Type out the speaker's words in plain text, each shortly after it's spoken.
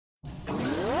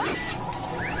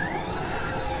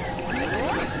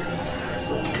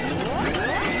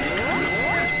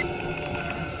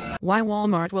why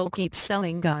Walmart will keep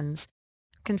selling guns.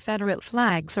 Confederate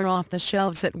flags are off the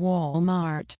shelves at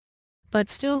Walmart. But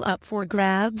still up for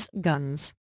grabs,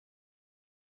 guns.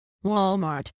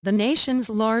 Walmart, the nation's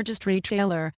largest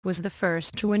retailer, was the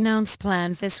first to announce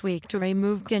plans this week to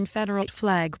remove Confederate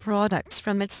flag products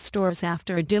from its stores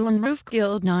after a Dylann Roof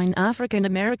killed 9 African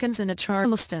Americans in a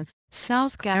Charleston,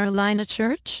 South Carolina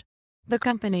church. The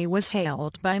company was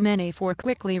hailed by many for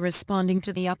quickly responding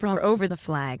to the uproar over the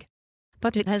flag.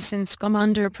 But it has since come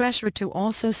under pressure to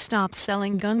also stop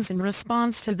selling guns in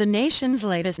response to the nation's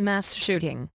latest mass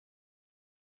shooting.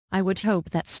 I would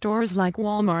hope that stores like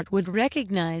Walmart would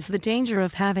recognize the danger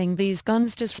of having these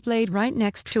guns displayed right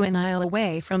next to an aisle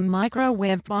away from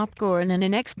microwave popcorn and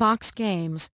in Xbox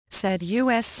games, said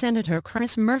U.S. Senator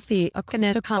Chris Murphy, a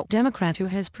Connecticut Democrat who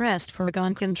has pressed for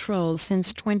gun control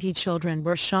since 20 children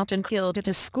were shot and killed at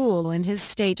a school in his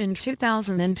state in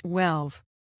 2012.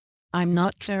 I'm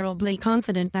not terribly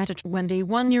confident that a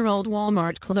 21-year-old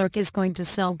Walmart clerk is going to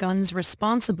sell guns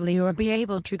responsibly or be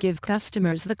able to give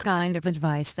customers the kind of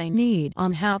advice they need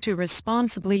on how to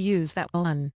responsibly use that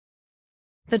gun.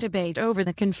 The debate over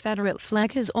the Confederate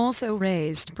flag has also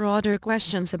raised broader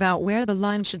questions about where the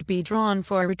line should be drawn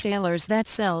for retailers that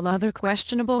sell other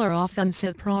questionable or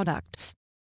offensive products.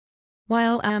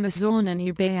 While Amazon and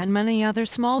eBay and many other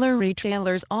smaller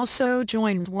retailers also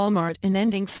joined Walmart in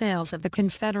ending sales of the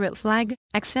Confederate flag,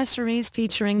 accessories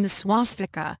featuring the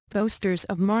swastika, posters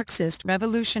of Marxist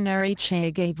revolutionary Che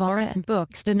Guevara and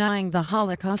books denying the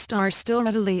Holocaust are still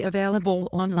readily available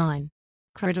online.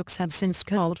 Critics have since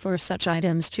called for such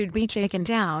items to be taken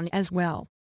down as well.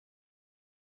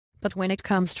 But when it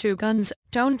comes to guns,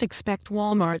 don't expect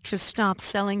Walmart to stop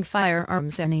selling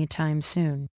firearms anytime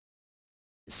soon.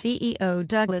 CEO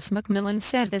Douglas McMillon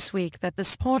said this week that the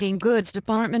sporting goods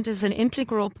department is an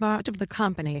integral part of the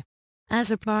company.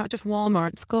 As a part of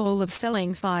Walmart's goal of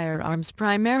selling firearms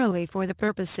primarily for the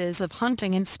purposes of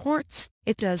hunting and sports,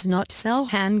 it does not sell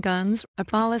handguns, a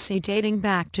policy dating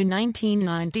back to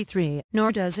 1993,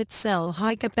 nor does it sell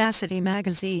high-capacity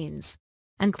magazines.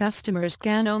 And customers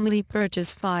can only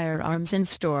purchase firearms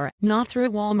in-store, not through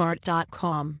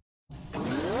Walmart.com.